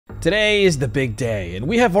Today is the big day, and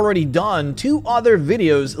we have already done 2 other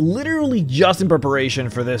videos literally just in preparation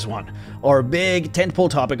for this one. Our big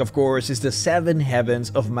tentpole topic, of course, is the 7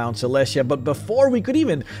 heavens of Mount Celestia, but before we could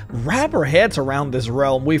even wrap our heads around this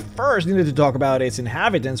realm, we first needed to talk about its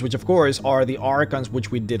inhabitants, which of course are the Archons,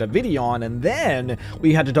 which we did a video on, and then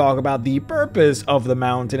we had to talk about the purpose of the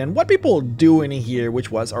mountain and what people do in here,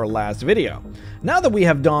 which was our last video. Now that we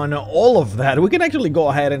have done all of that, we can actually go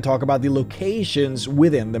ahead and talk about the locations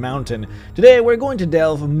within the mountain. Today we're going to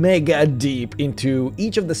delve mega deep into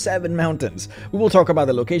each of the 7 mountains. We will talk about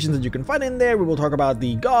the locations that you can find in there, we will talk about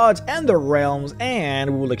the gods and the realms,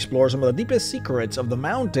 and we will explore some of the deepest secrets of the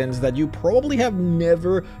mountains that you probably have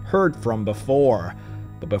never heard from before.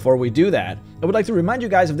 But before we do that, I would like to remind you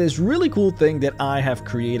guys of this really cool thing that I have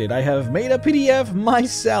created. I have made a PDF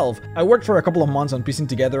myself. I worked for a couple of months on piecing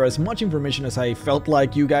together as much information as I felt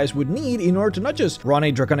like you guys would need in order to not just run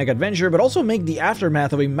a draconic adventure, but also make the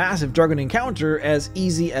aftermath of a massive dragon encounter as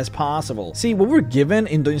easy as possible. See, what we're given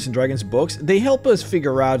in Dungeons & Dragons books, they help us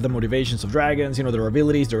figure out the motivations of dragons, you know, their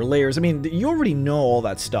abilities, their layers. I mean, you already know all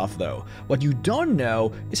that stuff though. What you don't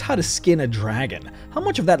know is how to skin a dragon. How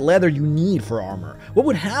much of that leather you need for armor. What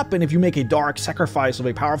would happen if you make a dark sacrifice of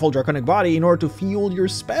a powerful draconic body in order to fuel your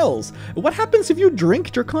spells? What happens if you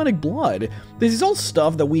drink draconic blood? This is all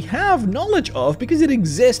stuff that we have knowledge of because it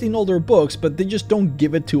exists in older books, but they just don't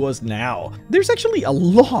give it to us now. There's actually a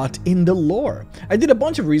lot in the lore. I did a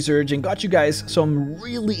bunch of research and got you guys some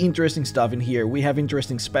really interesting stuff in here. We have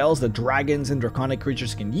interesting spells that dragons and draconic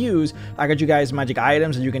creatures can use. I got you guys magic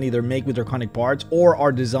items that you can either make with draconic parts or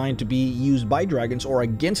are designed to be used by dragons or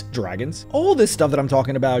against dragons. All this stuff that I'm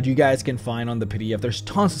talking about, you guys can find on the PDF. There's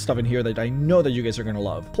tons of stuff in here that I know that you guys are gonna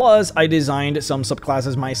love. Plus, I designed some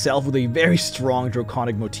subclasses myself with a very strong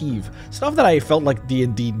draconic motif. Stuff that I felt like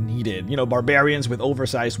D&D needed. You know, barbarians with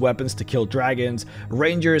oversized weapons to kill dragons,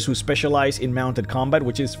 rangers who specialize in mounted combat,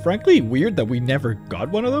 which is frankly weird that we never got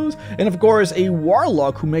one of those, and of course, a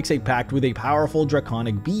warlock who makes a pact with a powerful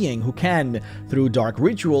draconic being who can, through dark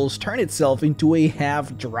rituals, turn itself into a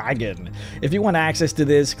half-dragon. If you want access to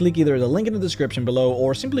this, click either the link in the description below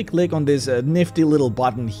or simply click on this nifty little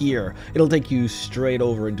button here. It'll take you straight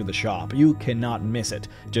over into the shop. You cannot miss it.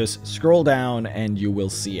 Just scroll down and you will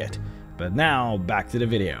see it. But now, back to the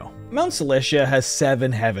video. Mount Celestia has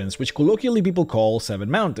 7 heavens, which colloquially people call 7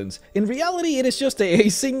 mountains. In reality, it is just a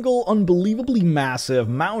single, unbelievably massive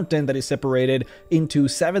mountain that is separated into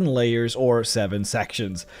 7 layers or 7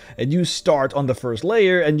 sections. And you start on the first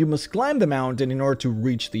layer and you must climb the mountain in order to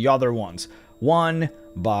reach the other ones, one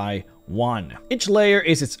by one. Each layer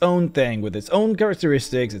is its own thing with its own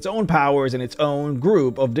characteristics, its own powers, and its own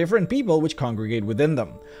group of different people which congregate within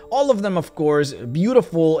them. All of them, of course,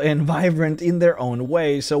 beautiful and vibrant in their own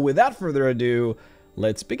way, so without further ado,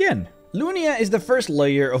 let's begin. Lunia is the first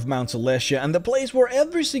layer of Mount Celestia and the place where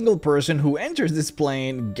every single person who enters this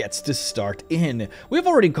plane gets to start in. We've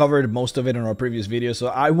already covered most of it in our previous video, so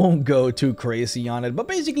I won't go too crazy on it, but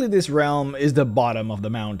basically this realm is the bottom of the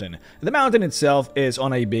mountain. The mountain itself is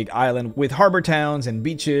on a big island with harbor towns and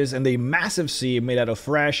beaches and a massive sea made out of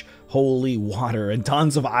fresh, holy water and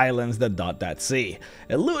tons of islands that dot that sea.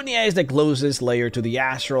 Lunia is the closest layer to the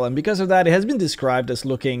astral, and because of that it has been described as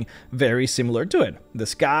looking very similar to it. The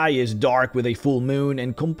sky is dark with a full moon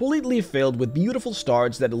and completely filled with beautiful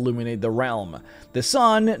stars that illuminate the realm. The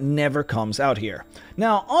sun never comes out here.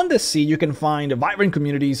 Now, on the sea you can find vibrant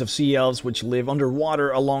communities of sea elves which live underwater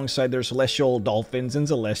alongside their celestial dolphins and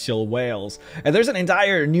celestial whales. And there's an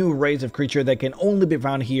entire new race of creature that can only be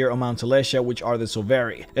found here on Mount Celestia, which are the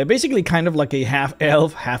Soveri. Basically kind of like a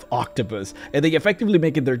half-elf, half-octopus, and they effectively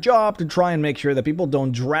make it their job to try and make sure that people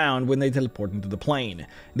don't drown when they teleport into the plane.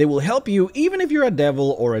 They will help you even if you're a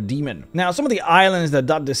devil or a demon. Now, some of the islands that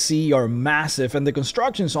dot the sea are massive, and the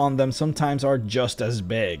constructions on them sometimes are just as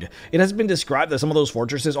big. It has been described that some of those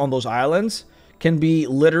fortresses on those islands can be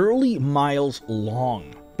literally miles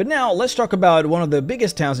long. But now, let's talk about one of the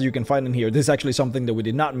biggest towns that you can find in here. This is actually something that we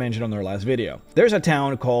did not mention on our last video. There's a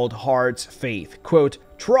town called Heart's Faith. Quote,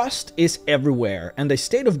 "Trust is everywhere, and a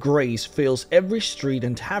state of grace fills every street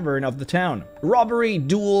and tavern of the town. Robbery,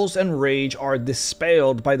 duels, and rage are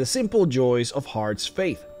dispelled by the simple joys of Heart's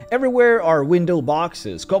Faith. Everywhere are window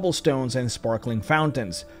boxes, cobblestones, and sparkling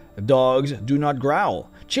fountains. Dogs do not growl.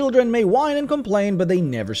 Children may whine and complain, but they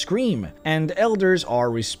never scream. And elders are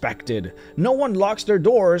respected. No one locks their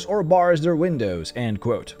doors or bars their windows." End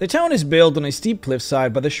quote. The town is built on a steep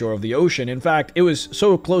cliffside by the shore of the ocean. In fact, it was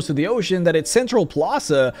so close to the ocean that its central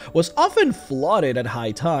plaza was often flooded at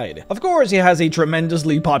high tide. Of course, it has a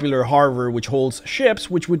tremendously popular harbor which holds ships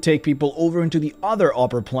which would take people over into the other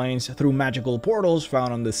upper planes through magical portals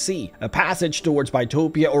found on the sea. A passage towards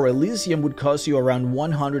Bytopia or Elysium would cost you around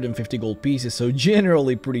 150 gold pieces, so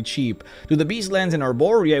generally pretty cheap. To the Beastlands and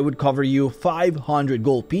Arborea, it would cover you 500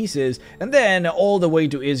 gold pieces, and then all the way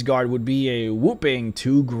to Isgard would be a whooping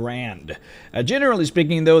 2 grand. Generally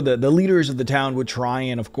speaking though, the leaders of the town would try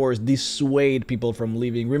and of course dissuade people from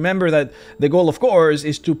leaving. Remember that the goal of course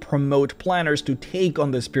is to promote planners to take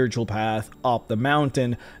on the spiritual path up the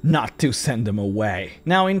mountain, not to send them away.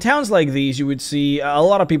 Now in towns like these you would see a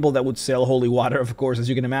lot of people that would sell holy water, of course, as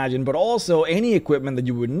you can imagine, but also any equipment that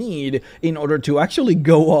you would need in order to actually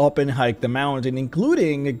go up and hike the mountain,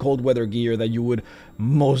 including cold weather gear that you would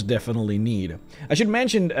most definitely need. I should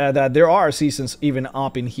mention that there are seasons even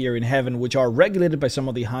up in here in heaven which are regulated by some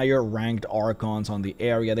of the higher ranked archons on the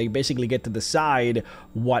area. They basically get to decide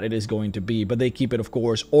what it is going to be, but they keep it of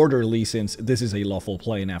course orderly since this is a lawful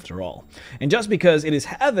plane after all. And just because it is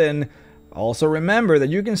heaven, also remember that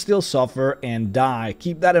you can still suffer and die.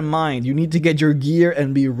 Keep that in mind. You need to get your gear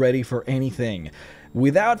and be ready for anything.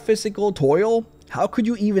 Without physical toil, how could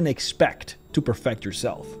you even expect to perfect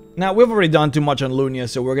yourself? Now, we've already done too much on Lunia,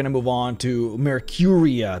 so we're going to move on to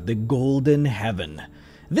Mercuria, the Golden Heaven.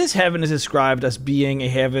 This heaven is described as being a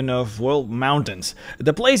heaven of, well, mountains.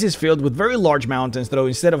 The place is filled with very large mountains, though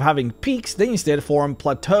instead of having peaks, they instead form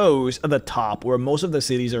plateaus at the top where most of the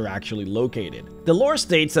cities are actually located. The lore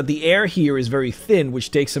states that the air here is very thin, which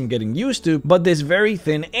takes some getting used to, but this very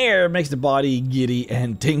thin air makes the body giddy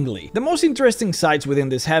and tingly. The most interesting sights within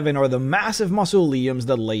this heaven are the massive mausoleums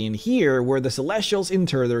that lay in here, where the Celestials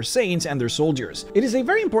inter their saints and their soldiers. It is a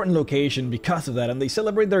very important location because of that, and they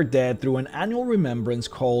celebrate their dead through an annual remembrance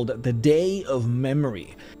called the Day of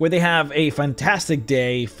Memory, where they have a fantastic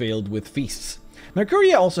day filled with feasts.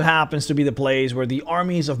 Mercuria also happens to be the place where the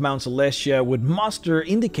armies of Mount Celestia would muster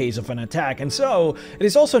in the case of an attack, and so it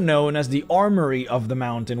is also known as the Armory of the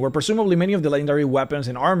Mountain, where presumably many of the legendary weapons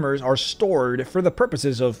and armors are stored for the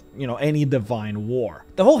purposes of, any divine war.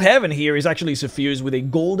 The whole heaven here is actually suffused with a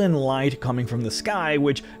golden light coming from the sky,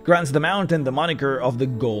 which grants the mountain the moniker of the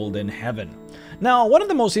Golden Heaven. Now, one of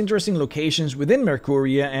the most interesting locations within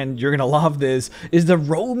Mercuria, and you're gonna love this, is the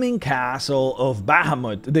roaming castle of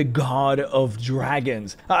Bahamut, the god of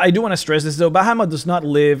dragons. I do want to stress this though, Bahamut does not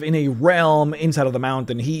live in a realm inside of the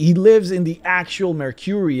mountain. He lives in the actual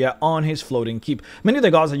Mercuria on his floating keep. Many of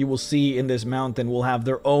the gods that you will see in this mountain will have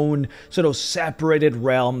their own sort of separated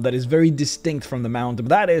realm that is very distinct from the mountain, but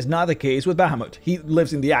that is not the case with Bahamut. He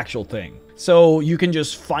lives in the actual thing. So you can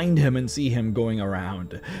just find him and see him going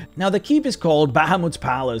around. Now the keep is called Bahamut's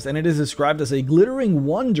Palace, and it is described as a glittering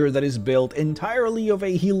wonder that is built entirely of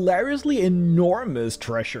a hilariously enormous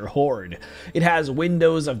treasure hoard. It has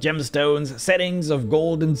windows of gemstones, settings of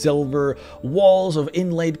gold and silver, walls of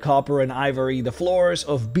inlaid copper and ivory, the floors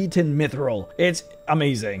of beaten mithril. It's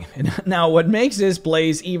amazing. Now what makes this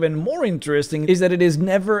place even more interesting is that it is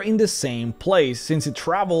never in the same place, since it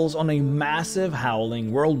travels on a massive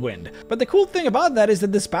howling whirlwind. But the cool thing about that is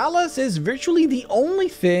that this palace is virtually the only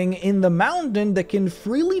thing in the mountain that can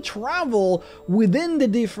freely travel within the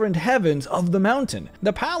different heavens of the mountain.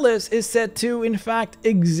 The palace is said to, in fact,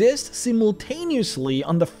 exist simultaneously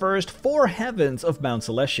on the first 4 heavens of Mount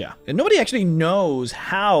Celestia. And nobody actually knows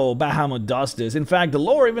how Bahamut does this. In fact, the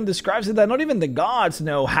lore even describes it that not even the gods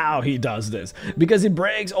know how he does this, because he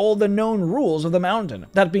breaks all the known rules of the mountain.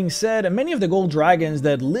 That being said, many of the gold dragons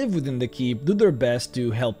that live within the keep do their best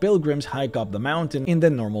to help pilgrims hike up the mountain in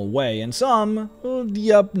the normal way, and some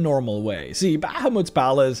the abnormal way. See, Bahamut's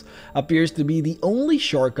Palace appears to be the only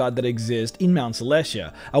shortcut that exists in Mount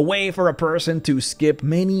Celestia, a way for a person to skip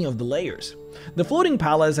many of the layers. The floating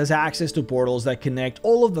palace has access to portals that connect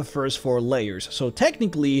all of the first 4 layers, so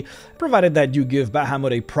technically, provided that you give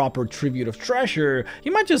Bahamut a proper tribute of treasure, he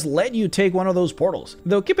might just let you take one of those portals.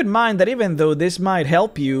 Though keep in mind that even though this might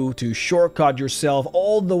help you to shortcut yourself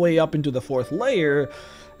all the way up into the 4th layer,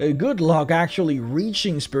 good luck actually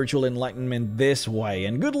reaching spiritual enlightenment this way,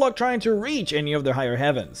 and good luck trying to reach any of the higher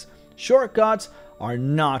heavens. Shortcuts are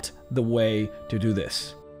not the way to do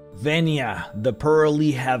this. Venia, the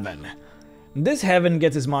Pearly Heaven. This heaven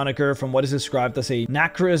gets its moniker from what is described as a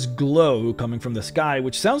nacreous glow coming from the sky,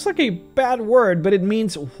 which sounds like a bad word, but it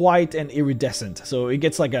means white and iridescent, so it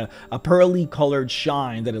gets like a pearly colored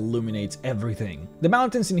shine that illuminates everything. The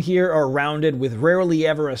mountains in here are rounded with rarely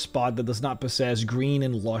ever a spot that does not possess green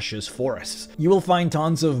and luscious forests. You will find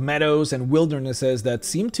tons of meadows and wildernesses that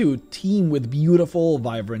seem to teem with beautiful,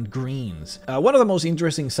 vibrant greens. One of the most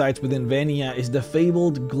interesting sights within Venia is the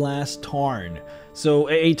fabled glass tarn. So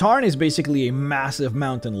a tarn is basically a massive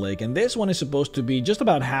mountain lake, and this one is supposed to be just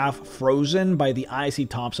about half frozen by the icy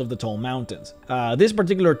tops of the tall mountains. This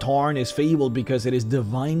particular tarn is fabled because it is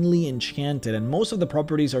divinely enchanted, and most of the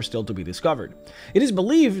properties are still to be discovered. It is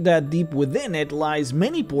believed that deep within it lies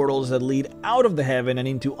many portals that lead out of the heaven and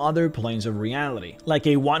into other planes of reality, like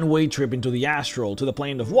a one-way trip into the astral, to the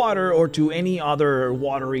plane of water, or to any other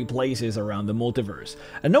watery places around the multiverse.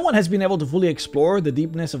 And no one has been able to fully explore the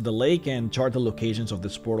deepness of the lake and chart the location of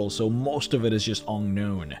this portal, so most of it is just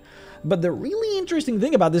unknown. But the really interesting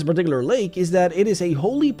thing about this particular lake is that it is a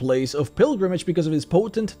holy place of pilgrimage because of its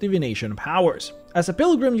potent divination powers. As a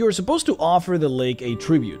pilgrim, you are supposed to offer the lake a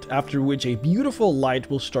tribute, after which a beautiful light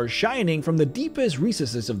will start shining from the deepest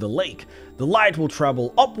recesses of the lake. The light will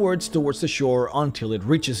travel upwards towards the shore until it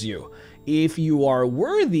reaches you. If you are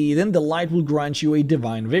worthy, then the light will grant you a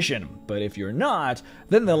divine vision, but if you're not,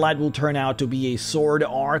 then the light will turn out to be a sword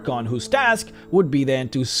archon whose task would be then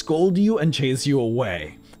to scold you and chase you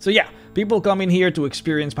away. So yeah, people come in here to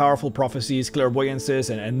experience powerful prophecies, clairvoyances,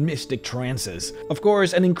 and mystic trances. Of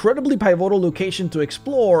course, an incredibly pivotal location to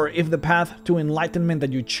explore if the path to enlightenment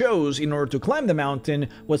that you chose in order to climb the mountain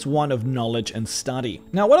was one of knowledge and study.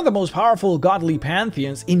 Now, one of the most powerful godly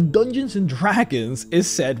pantheons in Dungeons & Dragons is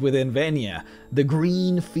set within Venia, the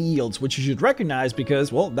Green Fields, which you should recognize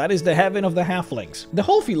because, well, that is the heaven of the halflings. The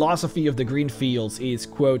whole philosophy of the Green Fields is,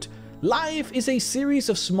 quote, "Life is a series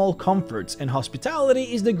of small comforts, and hospitality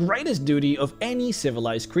is the greatest duty of any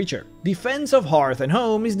civilized creature. Defense of hearth and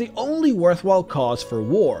home is the only worthwhile cause for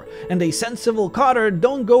war, and a sensible cotter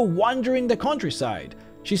don't go wandering the countryside.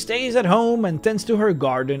 She stays at home and tends to her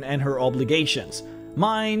garden and her obligations.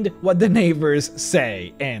 Mind what the neighbors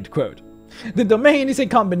say," end quote. The domain is a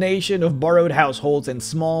combination of borrowed households and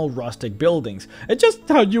small rustic buildings, just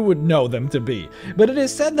how you would know them to be. But it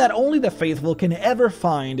is said that only the faithful can ever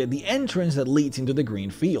find the entrance that leads into the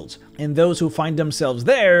Green Fields, and those who find themselves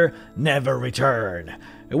there never return.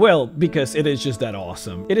 Well, because it is just that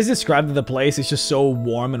awesome. It is described that the place is just so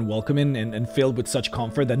warm and welcoming and filled with such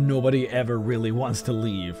comfort that nobody ever really wants to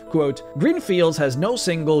leave. Quote, "Greenfields has no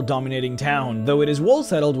single dominating town, though it is well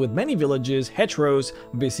settled with many villages, hedgerows,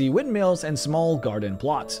 busy windmills, and small garden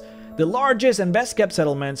plots. The largest and best kept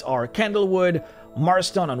settlements are Candlewood,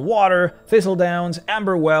 Marston on Water, Thistledowns,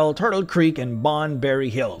 Amberwell, Turtle Creek, and Bonberry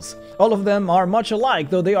Hills. All of them are much alike,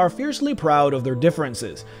 though they are fiercely proud of their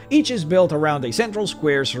differences. Each is built around a central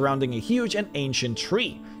square surrounding a huge and ancient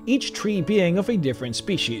tree, each tree being of a different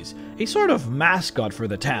species, a sort of mascot for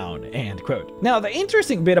the town," end quote. Now, the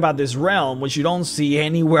interesting bit about this realm, which you don't see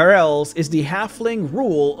anywhere else, is the halfling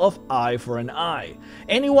rule of eye for an eye.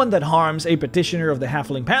 Anyone that harms a petitioner of the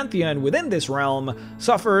halfling pantheon within this realm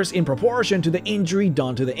suffers in proportion to the injury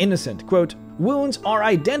done to the innocent. Quote, "Wounds are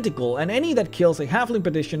identical, and any that kills a halfling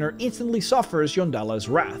petitioner instantly suffers Yondala's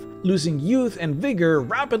wrath, losing youth and vigor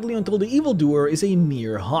rapidly until the evildoer is a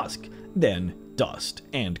mere husk, then dust,"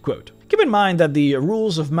 end quote. Keep in mind that the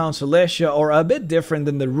rules of Mount Celestia are a bit different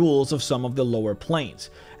than the rules of some of the lower planes.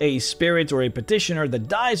 A spirit or a petitioner that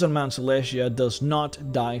dies on Mount Celestia does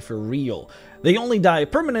not die for real. They only die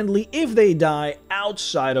permanently if they die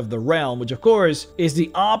outside of the realm, which of course is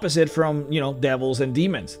the opposite from, devils and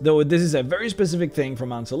demons. Though this is a very specific thing from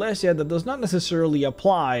Mount Celestia that does not necessarily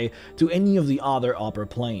apply to any of the other upper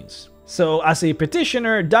planes. So, as a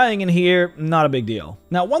petitioner, dying in here, not a big deal.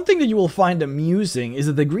 Now, one thing that you will find amusing is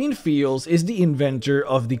that the Green Fields is the inventor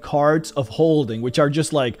of the carts of holding, which are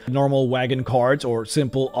just like normal wagon carts or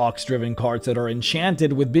simple ox-driven carts that are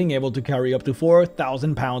enchanted with being able to carry up to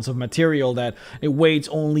 4,000 pounds of material that it weighs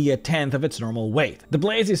only a tenth of its normal weight. The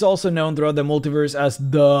place is also known throughout the multiverse as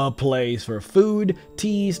the place for food,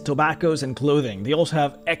 teas, tobaccos, and clothing. They also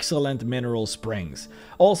have excellent mineral springs.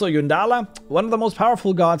 Also, Yondala, one of the most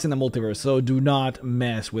powerful gods in the multiverse, so do not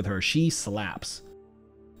mess with her, she slaps.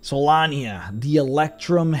 Solania, the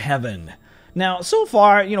Electrum Heaven. Now, so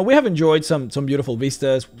far, we have enjoyed some beautiful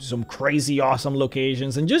vistas, some crazy awesome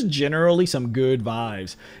locations, and just generally some good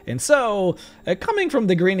vibes. And so, coming from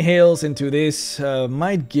the Green Hills into this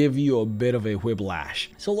might give you a bit of a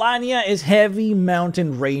whiplash. Solania is heavy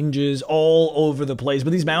mountain ranges all over the place,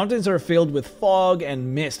 but these mountains are filled with fog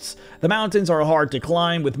and mists. The mountains are hard to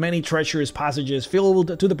climb, with many treacherous passages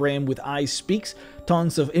filled to the brim with ice peaks,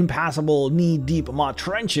 tons of impassable knee-deep mud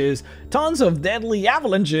trenches, tons of deadly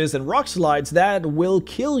avalanches and rock slides that will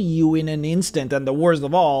kill you in an instant, and the worst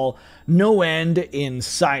of all, no end in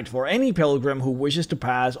sight for any pilgrim who wishes to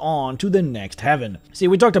pass on to the next heaven. See,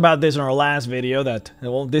 we talked about this in our last video, that,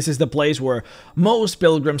 well, this is the place where most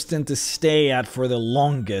pilgrims tend to stay at for the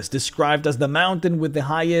longest, described as the mountain with the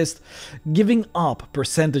highest giving up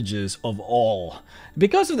percentages of all.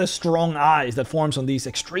 Because of the strong ice that forms on these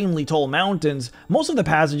extremely tall mountains, most of the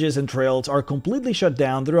passages and trails are completely shut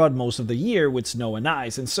down throughout most of the year with snow and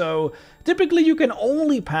ice, and so typically you can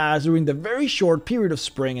only pass during the very short period of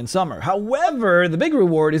spring and summer. However, the big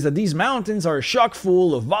reward is that these mountains are chock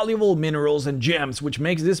full of valuable minerals and gems, which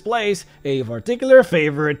makes this place a particular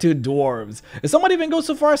favorite to dwarves. Some even go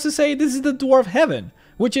so far as to say this is the dwarf heaven,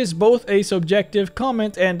 which is both a subjective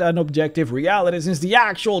comment and an objective reality, since the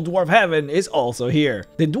actual dwarf heaven is also here.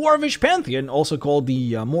 The dwarvish pantheon, also called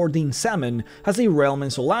the Mordin Salmon, has a realm in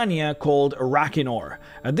Solania called Rakinor.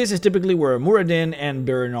 This is typically where Muradin and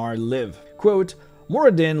Berinar live. Quote,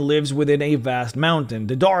 Muradin lives within a vast mountain,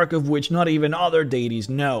 the dark of which not even other deities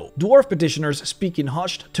know. Dwarf petitioners speak in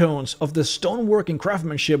hushed tones of the stonework and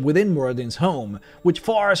craftsmanship within Muradin's home, which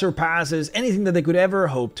far surpasses anything that they could ever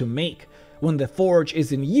hope to make. When the forge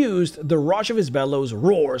isn't used, the rush of his bellows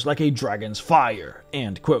roars like a dragon's fire.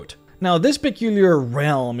 End quote. Now, this peculiar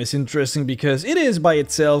realm is interesting because it is by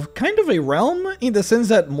itself kind of a realm in the sense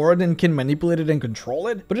that Moradin can manipulate it and control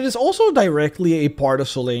it, but it is also directly a part of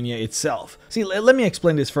Solania itself. See, let me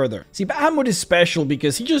explain this further. See, Bahamut is special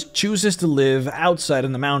because he just chooses to live outside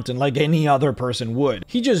in the mountain like any other person would.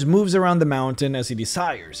 He just moves around the mountain as he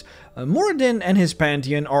desires. Moradin and his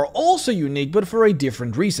pantheon are also unique, but for a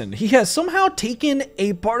different reason. He has somehow taken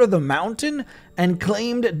a part of the mountain and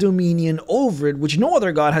claimed dominion over it, which no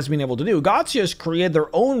other god has been able to do. Gods just create their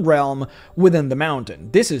own realm within the mountain.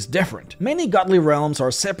 This is different. Many godly realms are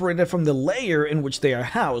separated from the layer in which they are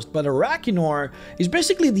housed, but Arakinor is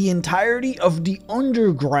basically the entirety of the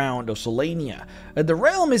underground of Solania. The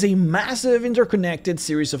realm is a massive interconnected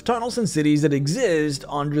series of tunnels and cities that exist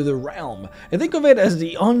under the realm. And think of it as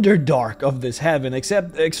the Underdark of this heaven,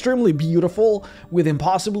 except extremely beautiful with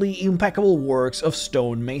impossibly impeccable works of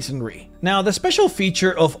stone masonry. Now, the special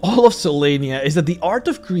feature of all of Solania is that the art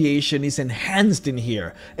of creation is enhanced in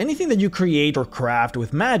here. Anything that you create or craft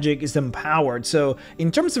with magic is empowered, so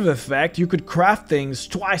in terms of effect, you could craft things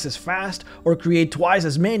twice as fast or create twice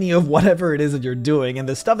as many of whatever it is that you're doing, and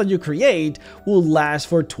the stuff that you create will last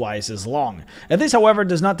for twice as long. And this, however,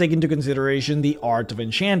 does not take into consideration the art of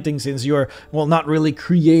enchanting, since you're, well, not really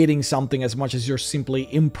creating something as much as you're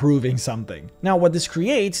simply improving something. Now, what this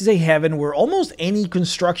creates is a heaven where almost any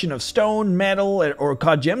construction of stone, metal, or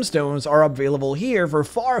cut gemstones are available here for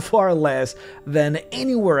far less than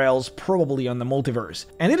anywhere else, probably on the multiverse.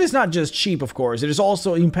 And it is not just cheap, of course, it is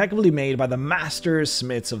also impeccably made by the master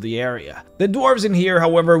smiths of the area. The dwarves in here,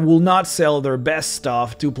 however, will not sell their best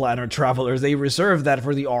stuff to planar travelers. They reserve that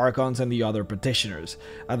for the archons and the other petitioners.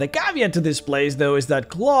 The caveat to this place, though, is that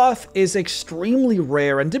cloth is extremely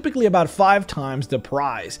rare and typically about 5 times the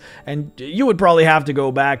price, and you would probably have to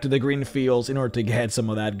go back to the green fields in order to get some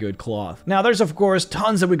of that good cloth. Now, there's of course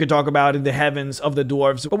tons that we could talk about in the heavens of the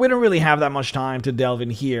dwarves, but we don't really have that much time to delve in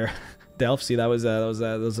here. Delve, see, that was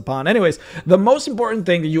a pun. Anyways, the most important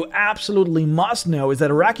thing that you absolutely must know is that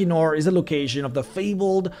Rakinor is the location of the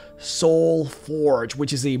fabled Soul Forge,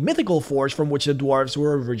 which is a mythical forge from which the dwarves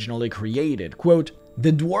were originally created. Quote,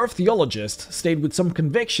 the dwarf theologist stated with some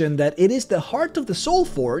conviction that it is the heart of the Soul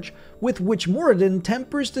Forge with which Moradin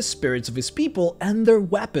tempers the spirits of his people and their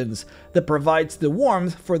weapons that provides the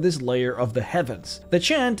warmth for this layer of the heavens. The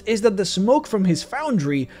chant is that the smoke from his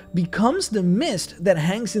foundry becomes the mist that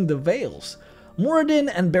hangs in the vales. Moradin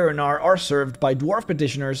and Berinar are served by dwarf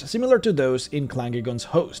petitioners similar to those in Clangegon's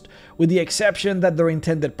host, with the exception that their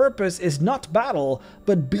intended purpose is not battle,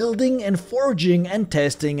 but building and forging and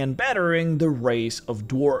testing and bettering the race of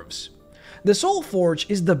dwarves. The Soul Forge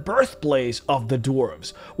is the birthplace of the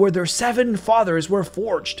dwarves, where their 7 fathers were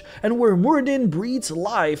forged, and where Muradin breathes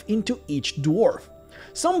life into each dwarf.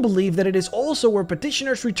 Some believe that it is also where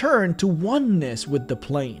petitioners return to oneness with the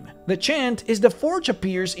plane. The chant is the forge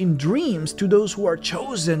appears in dreams to those who are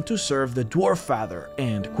chosen to serve the Dwarf Father,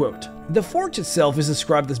 end quote. The forge itself is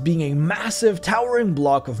described as being a massive towering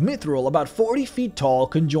block of mithril about 40 feet tall,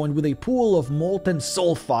 conjoined with a pool of molten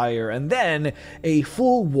soul fire and then a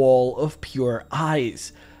full wall of pure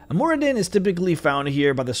eyes. Muradin is typically found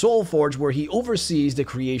here by the Soul Forge, where he oversees the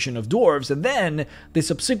creation of dwarves and then the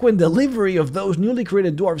subsequent delivery of those newly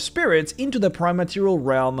created dwarf spirits into the prime material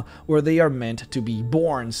realm where they are meant to be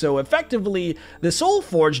born. So effectively, the Soul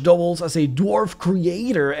Forge doubles as a dwarf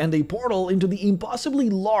creator and a portal into the impossibly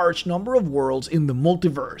large number of worlds in the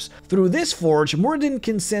multiverse. Through this forge, Muradin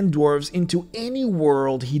can send dwarves into any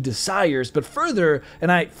world he desires, but further,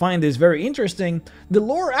 and I find this very interesting, the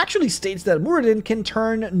lore actually states that Muradin can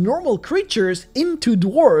turn normal creatures into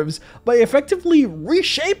dwarves by effectively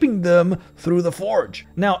reshaping them through the forge.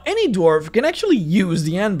 Now, any dwarf can actually use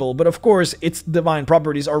the anvil, but of course its divine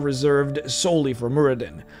properties are reserved solely for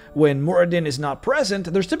Muradin. When Muradin is not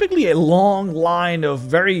present, there's typically a long line of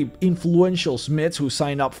very influential smiths who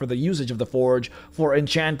sign up for the usage of the forge for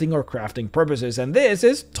enchanting or crafting purposes, and this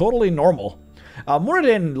is totally normal.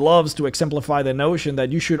 Muradin loves to exemplify the notion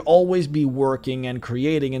that you should always be working and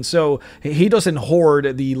creating, and so he doesn't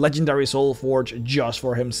hoard the legendary Soul Forge just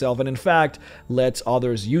for himself, and in fact lets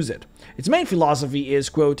others use it. Its main philosophy is,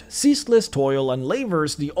 quote, ceaseless toil and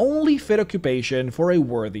labor's the only fit occupation for a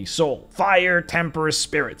worthy soul. Fire tempers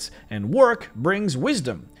spirits, and work brings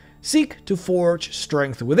wisdom. Seek to forge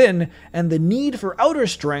strength within, and the need for outer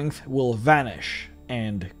strength will vanish,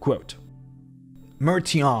 end quote.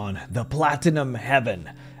 Mertion, the Platinum Heaven.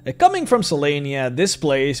 Coming from Selenia, this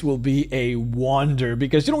place will be a wonder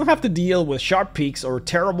because you don't have to deal with sharp peaks or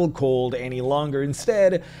terrible cold any longer.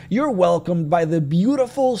 Instead, you're welcomed by the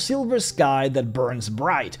beautiful silver sky that burns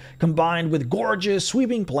bright, combined with gorgeous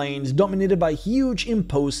sweeping plains dominated by huge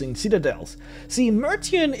imposing citadels. See,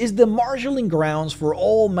 Mertion is the marshalling grounds for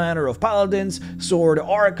all manner of paladins, sword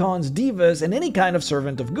archons, divas, and any kind of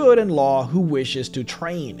servant of good and law who wishes to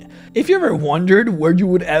train. If you ever wondered where you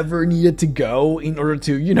would ever needed to go in order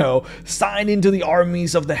to, sign into the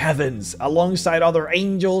armies of the heavens alongside other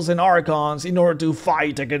angels and archons in order to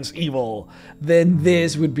fight against evil, then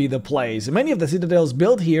this would be the place. Many of the citadels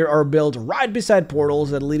built here are built right beside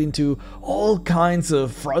portals that lead into all kinds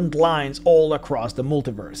of front lines all across the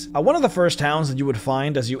multiverse. One of the first towns that you would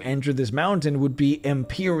find as you enter this mountain would be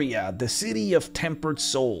Empiria, the city of tempered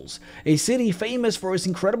souls, a city famous for its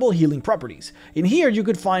incredible healing properties. In here you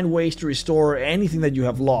could find ways to restore anything that you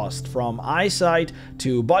have lost, from eyesight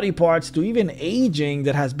to body parts to even aging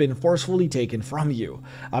that has been forcefully taken from you.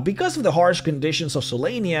 Because of the harsh conditions of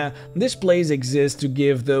Selenia, this place exists to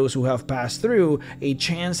give those who have passed through a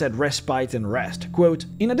chance at respite and rest. Quote,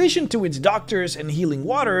 in addition to its doctors and healing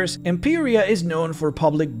waters, Empiria is known for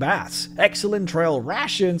public baths, excellent trail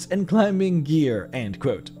rations, and climbing gear, end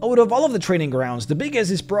quote. Out of all of the training grounds, the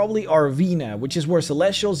biggest is probably Arvina, which is where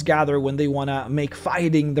Celestials gather when they wanna make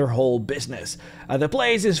fighting their whole business. The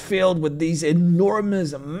place is filled with these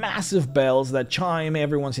enormous, massive bells that chime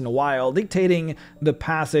every once in a while, dictating the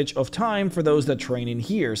passage of time for those that train in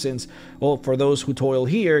here, since, well, for those who toil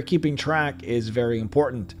here, keeping track is very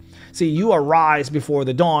important. See, you arise before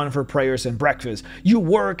the dawn for prayers and breakfast. You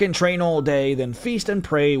work and train all day, then feast and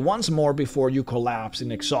pray once more before you collapse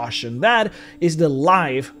in exhaustion. That is the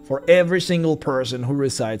life for every single person who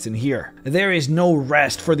resides in here. There is no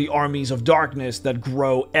rest for the armies of darkness that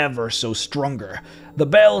grow ever so stronger. The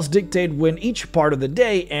bells dictate when each part of the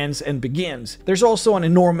day ends and begins. There's also an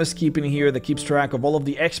enormous keep in here that keeps track of all of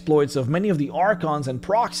the exploits of many of the archons and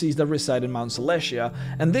proxies that reside in Mount Celestia,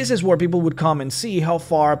 and this is where people would come and see how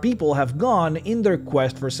far people have gone in their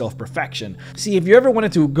quest for self-perfection. See, if you ever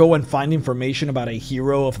wanted to go and find information about a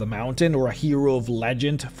hero of the mountain or a hero of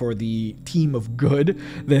legend for the team of good,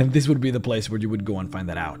 then this would be the place where you would go and find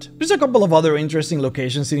that out. There's a couple of other interesting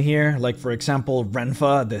locations in here, like for example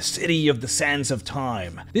Renfa, the city of the sands of time.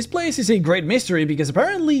 This place is a great mystery because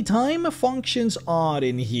apparently time functions odd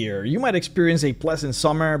in here. You might experience a pleasant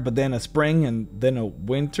summer, but then a spring, and then a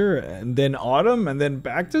winter, and then autumn, and then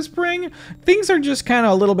back to spring. Things are just kind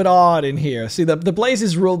of a little bit odd in here. See, the place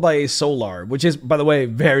is ruled by a Solar, which is, by the way,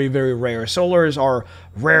 very, very rare. Solars are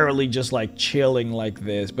rarely just like chilling like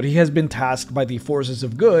this, but he has been tasked by the forces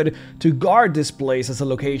of good to guard this place as a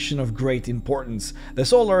location of great importance. The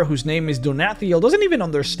Solar, whose name is Donathiel, doesn't even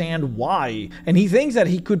understand why, and he thinks that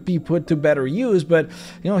he could be put to better use, but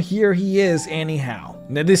here he is anyhow.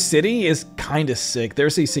 Now this city is kinda sick.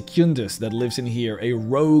 There's a Secundus that lives in here, a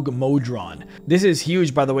rogue Modron. This is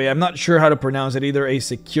huge, by the way. I'm not sure how to pronounce it either. A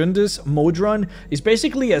Secundus Modron is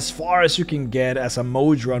basically as far as you can get as a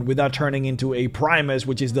Modron without turning into a Primus,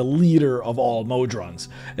 which is the leader of all Modrons.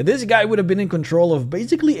 And this guy would have been in control of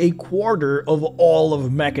basically a quarter of all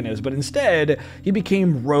of Mechanus, but instead he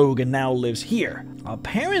became rogue and now lives here.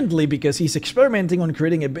 Apparently because he's experimenting on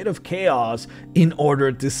creating a bit of chaos in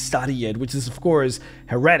order to study it, which is of course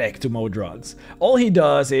heretic to Modrons. All he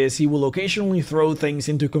does is he will occasionally throw things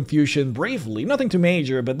into confusion briefly, nothing too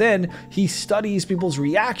major, but then he studies people's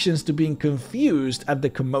reactions to being confused at the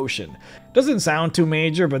commotion. Doesn't sound too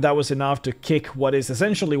major, but that was enough to kick what is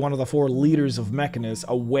essentially one of the 4 leaders of Mechanus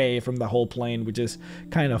away from the whole plane, which is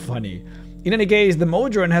kind of funny. In any case, the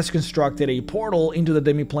Modron has constructed a portal into the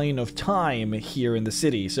demiplane of time here in the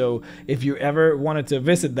city, so if you ever wanted to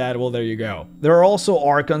visit that, well, there you go. There are also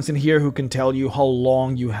Archons in here who can tell you how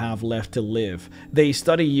long you have left to live. They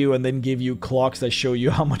study you and then give you clocks that show you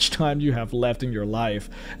how much time you have left in your life.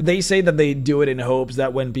 They say that they do it in hopes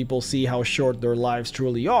that when people see how short their lives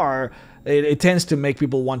truly are, it tends to make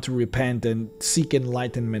people want to repent and seek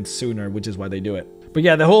enlightenment sooner, which is why they do it. But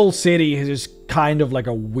yeah, the whole city is just kind of like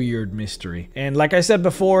a weird mystery. And like I said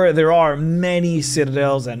before, there are many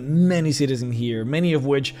citadels and many cities in here, many of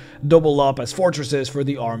which double up as fortresses for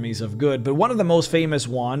the armies of good. But one of the most famous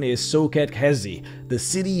one is Soket Hezi, the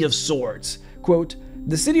City of Swords. Quote,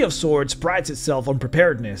 "The City of Swords prides itself on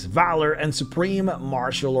preparedness, valor, and supreme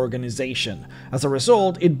martial organization. As a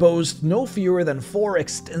result, it boasts no fewer than 4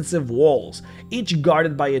 extensive walls, each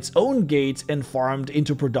guarded by its own gates and farmed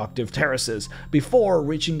into productive terraces, before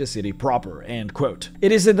reaching the city proper." End quote.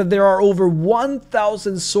 It is said that there are over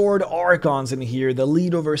 1,000 sword archons in here that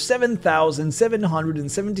lead over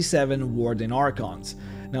 7,777 warden archons.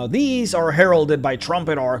 Now these are heralded by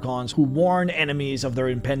trumpet archons who warn enemies of their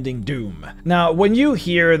impending doom. Now when you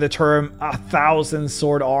hear the term 1,000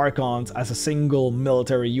 sword archons as a single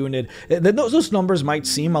military unit, those numbers might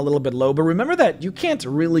seem a little bit low, but remember that you can't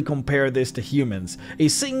really compare this to humans. A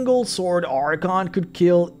single sword archon could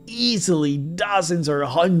kill easily dozens or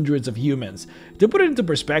hundreds of humans. To put it into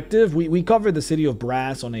perspective, we covered the City of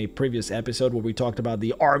Brass on a previous episode where we talked about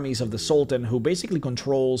the armies of the Sultan, who basically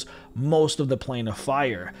controls most of the Plane of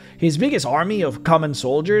Fire. His biggest army of common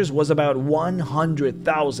soldiers was about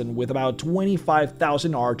 100,000, with about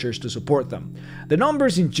 25,000 archers to support them. The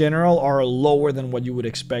numbers in general are lower than what you would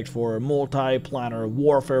expect for multi-planar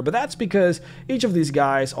warfare, but that's because each of these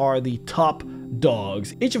guys are the top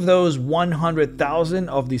dogs. Each of those 100,000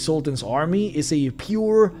 of the Sultan's army is a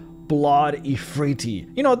pure blood Ifriti.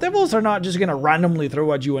 You know, devils are not just gonna randomly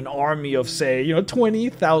throw at you an army of, say,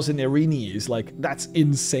 20,000 Erinis. Like, that's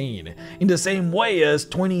insane. In the same way as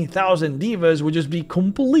 20,000 divas would just be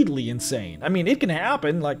completely insane. I mean, it can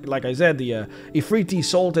happen. Like I said, the Ifriti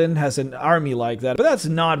Sultan has an army like that, but that's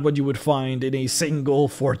not what you would find in a single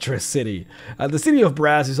fortress city. The City of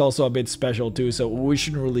Brass is also a bit special too, so we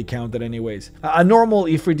shouldn't really count that anyways. A normal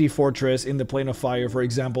Ifriti fortress in the Plane of Fire, for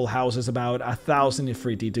example, houses about 1,000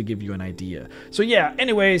 Ifriti, to give you an idea. So yeah,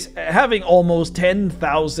 anyways, having almost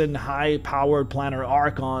 10,000 high-powered planar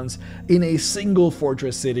archons in a single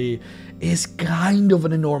fortress city is kind of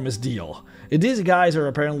an enormous deal. These guys are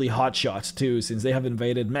apparently hotshots too, since they have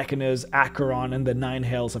invaded Mechanus, Acheron, and the Nine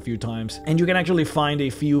Hells a few times. And you can actually find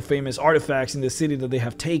a few famous artifacts in the city that they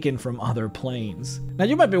have taken from other planes. Now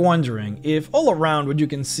you might be wondering, if all around what you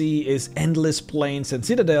can see is endless plains and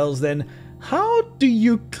citadels, then how do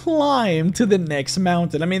you climb to the next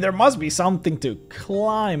mountain? I mean, there must be something to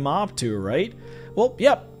climb up to, right? Well,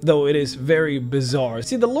 yep, though it is very bizarre.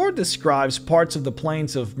 See, the Lord describes parts of the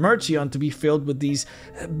plains of Merchion to be filled with these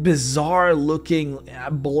bizarre-looking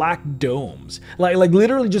black domes. Like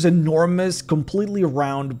literally just enormous, completely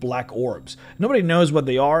round black orbs. Nobody knows what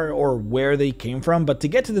they are or where they came from, but to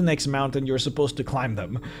get to the next mountain, you're supposed to climb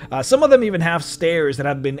them. Some of them even have stairs that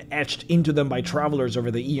have been etched into them by travelers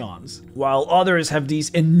over the eons, while others have these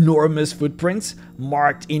enormous footprints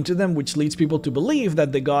marked into them, which leads people to believe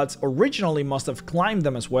that the gods originally must have climbed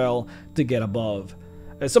them as well to get above.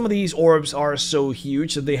 Some of these orbs are so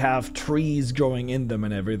huge that they have trees growing in them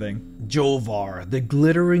and everything. Jovar, the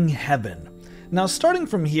glittering heaven. Now, starting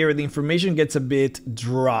from here, the information gets a bit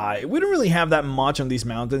dry. We don't really have that much on these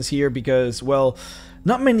mountains here because, well,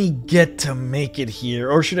 not many get to make it here.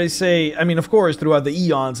 Or should I say, I mean, of course, throughout the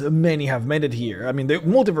eons, many have made it here. I mean, the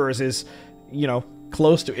multiverse is,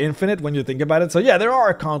 close to infinite when you think about it. So yeah, there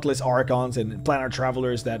are countless archons and planar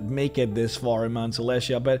travelers that make it this far in Mount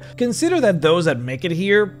Celestia, but consider that those that make it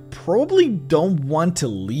here probably don't want to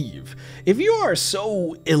leave. If you are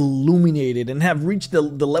so illuminated and have reached the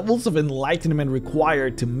levels of enlightenment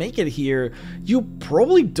required to make it here, you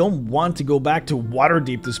probably don't want to go back to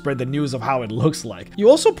Waterdeep to spread the news of how it looks like. You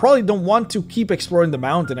also probably don't want to keep exploring the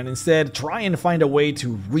mountain and instead try and find a way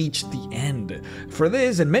to reach the end. For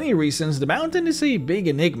this and many reasons, the mountain is a big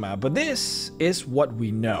enigma, but this is what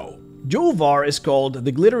we know. Jovar is called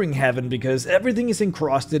the Glittering Heaven because everything is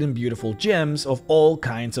encrusted in beautiful gems of all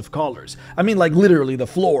kinds of colors. I mean, like literally the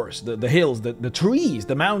floors, the hills, the trees,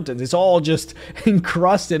 the mountains, it's all just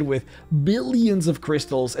encrusted with billions of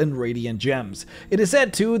crystals and radiant gems. It is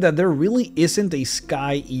said too that there really isn't a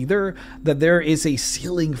sky either, that there is a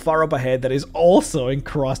ceiling far up ahead that is also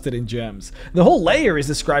encrusted in gems. The whole layer is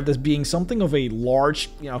described as being something of a large,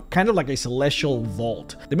 kind of like a celestial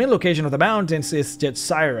vault. The main location of the mountains is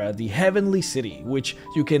Jetsira, the heavenly city, which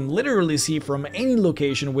you can literally see from any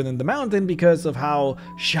location within the mountain because of how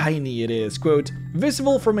shiny it is. Quote,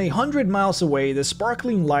 visible from 100 miles away, the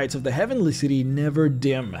sparkling lights of the heavenly city never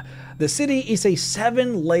dim. The city is a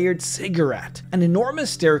 7-layered ziggurat. An enormous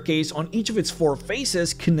staircase on each of its 4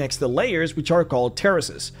 faces connects the layers, which are called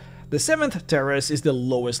terraces. The 7th terrace is the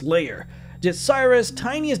lowest layer. Jetsira's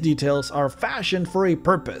tiniest details are fashioned for a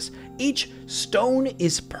purpose. Each stone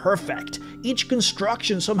is perfect. Each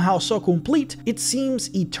construction somehow so complete, it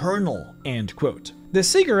seems eternal. End quote. The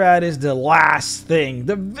ziggurat is the last thing,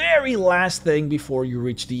 the very last thing before you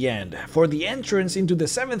reach the end, for the entrance into the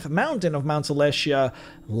 7th mountain of Mount Celestia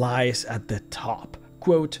lies at the top.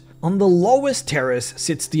 Quote, on the lowest terrace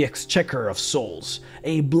sits the Exchequer of Souls,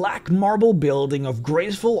 a black marble building of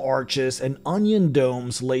graceful arches and onion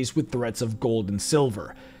domes laced with threads of gold and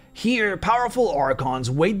silver. Here, powerful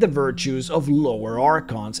archons weight the virtues of lower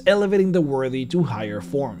archons, elevating the worthy to higher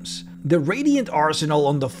forms. The Radiant Arsenal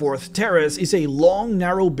on the 4th terrace is a long,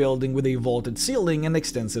 narrow building with a vaulted ceiling and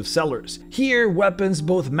extensive cellars. Here, weapons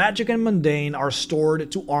both magic and mundane are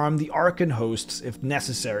stored to arm the Archon hosts if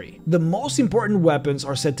necessary. The most important weapons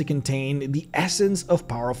are said to contain the essence of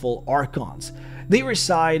powerful archons. They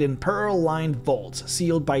reside in pearl-lined vaults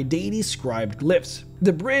sealed by deity-scribed glyphs.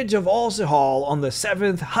 The bridge of Alzehal on the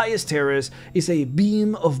 7th highest terrace is a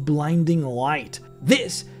beam of blinding light.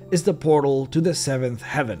 This is the portal to the 7th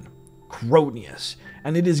heaven, Cronius,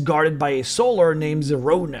 and it is guarded by a solar named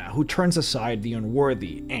Zerona who turns aside the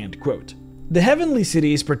unworthy. End quote. The heavenly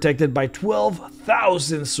city is protected by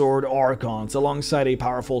 12,000 sword archons alongside a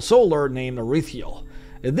powerful solar named Arithiel.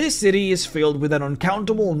 This city is filled with an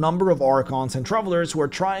uncountable number of archons and travelers who are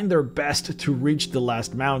trying their best to reach the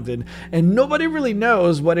last mountain, and nobody really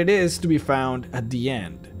knows what it is to be found at the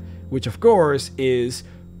end, which of course is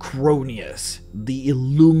Cronius, the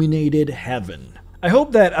illuminated heaven. I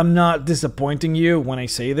hope that I'm not disappointing you when I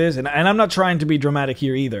say this, and I'm not trying to be dramatic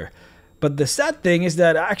here either. But the sad thing is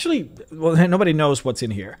that actually, well, nobody knows what's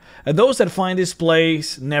in here. And those that find this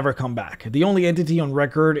place never come back. The only entity on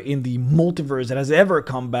record in the multiverse that has ever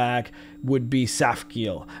come back would be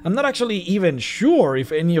Safkiel. I'm not actually even sure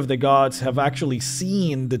if any of the gods have actually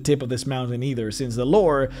seen the tip of this mountain either, since the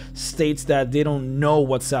lore states that they don't know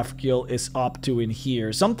what Safkiel is up to in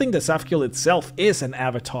here. Something that Safkiel itself is an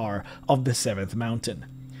avatar of the 7th mountain.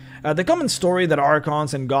 The common story that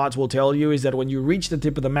archons and gods will tell you is that when you reach the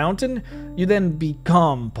tip of the mountain, you then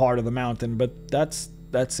become part of the mountain, but that's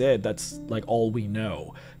it. That's like all we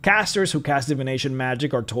know. Casters who cast divination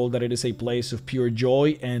magic are told that it is a place of pure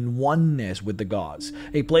joy and oneness with the gods,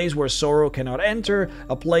 a place where sorrow cannot enter,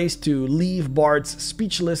 a place to leave bards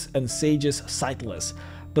speechless and sages sightless.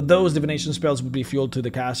 But those divination spells would be fueled to the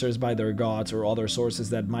casters by their gods or other sources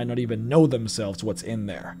that might not even know themselves what's in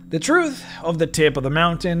there. The truth of the tip of the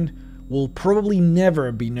mountain will probably never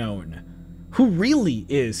be known. Who really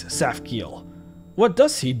is Safkiel? What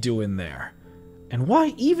does he do in there? And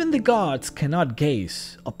why even the gods cannot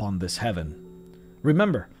gaze upon this heaven?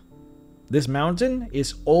 Remember, this mountain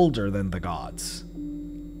is older than the gods.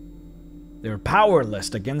 They're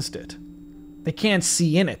powerless against it. They can't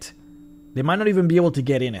see in it. They might not even be able to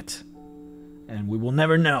get in it. And we will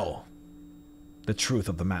never know the truth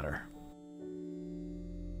of the matter.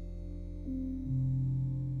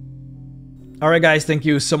 Alright guys, thank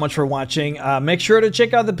you so much for watching. Make sure to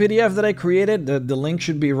check out the PDF that I created. The link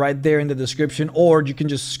should be right there in the description, or you can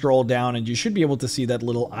just scroll down and you should be able to see that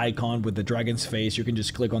little icon with the dragon's face. You can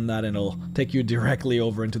just click on that and it'll take you directly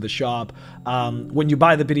over into the shop. When you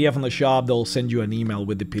buy the PDF on the shop, they'll send you an email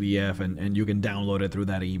with the PDF and you can download it through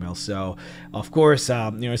that email. So, of course,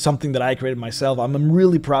 it's something that I created myself. I'm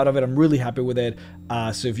really proud of it. I'm really happy with it.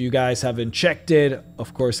 So if you guys haven't checked it,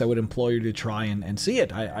 of course, I would implore you to try and see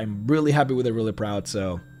it. I'm really happy with it, really proud,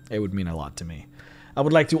 so it would mean a lot to me. I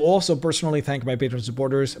would like to also personally thank my Patreon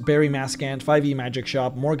supporters: Barry Maskant, 5e Magic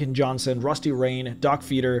Shop, Morgan Johnson, Rusty Rain, Doc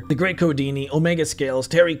Feeder, The Great Codini, Omega Scales,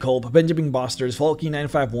 Terry Culp, Benjamin Bosters,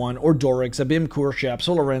 Falky951, Ordorix, Abim Kurshap,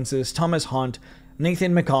 Solorensis, Thomas Hunt,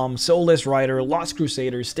 Nathan McComb, Soulless Rider, Lost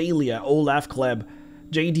Crusaders, Stalia, Olaf Kleb,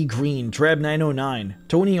 JD Green, Treb909,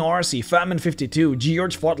 Tony Arcee, Fatman52,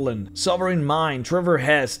 George Fotland, Sovereign Mind, Trevor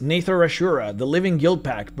Hess, Nathan Ashura, The Living Guild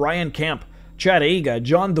Pack, Brian Kemp, Chad Aga,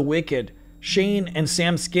 John the Wicked, Shane and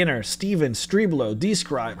Sam Skinner, Steven, Streblo,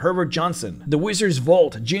 Describe, Herbert Johnson, The Wizard's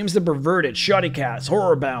Vault, James the Perverted, Shoddycats,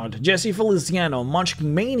 Horrorbound, Jesse Feliciano,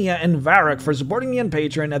 Munchkin Mania, and Varrock for supporting me on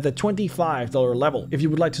Patreon at the $25 level. If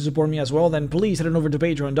you would like to support me as well, then please head on over to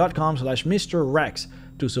patreon.com/MrRex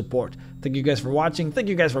to support. Thank you guys for watching, thank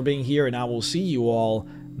you guys for being here, and I will see you all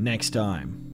next time.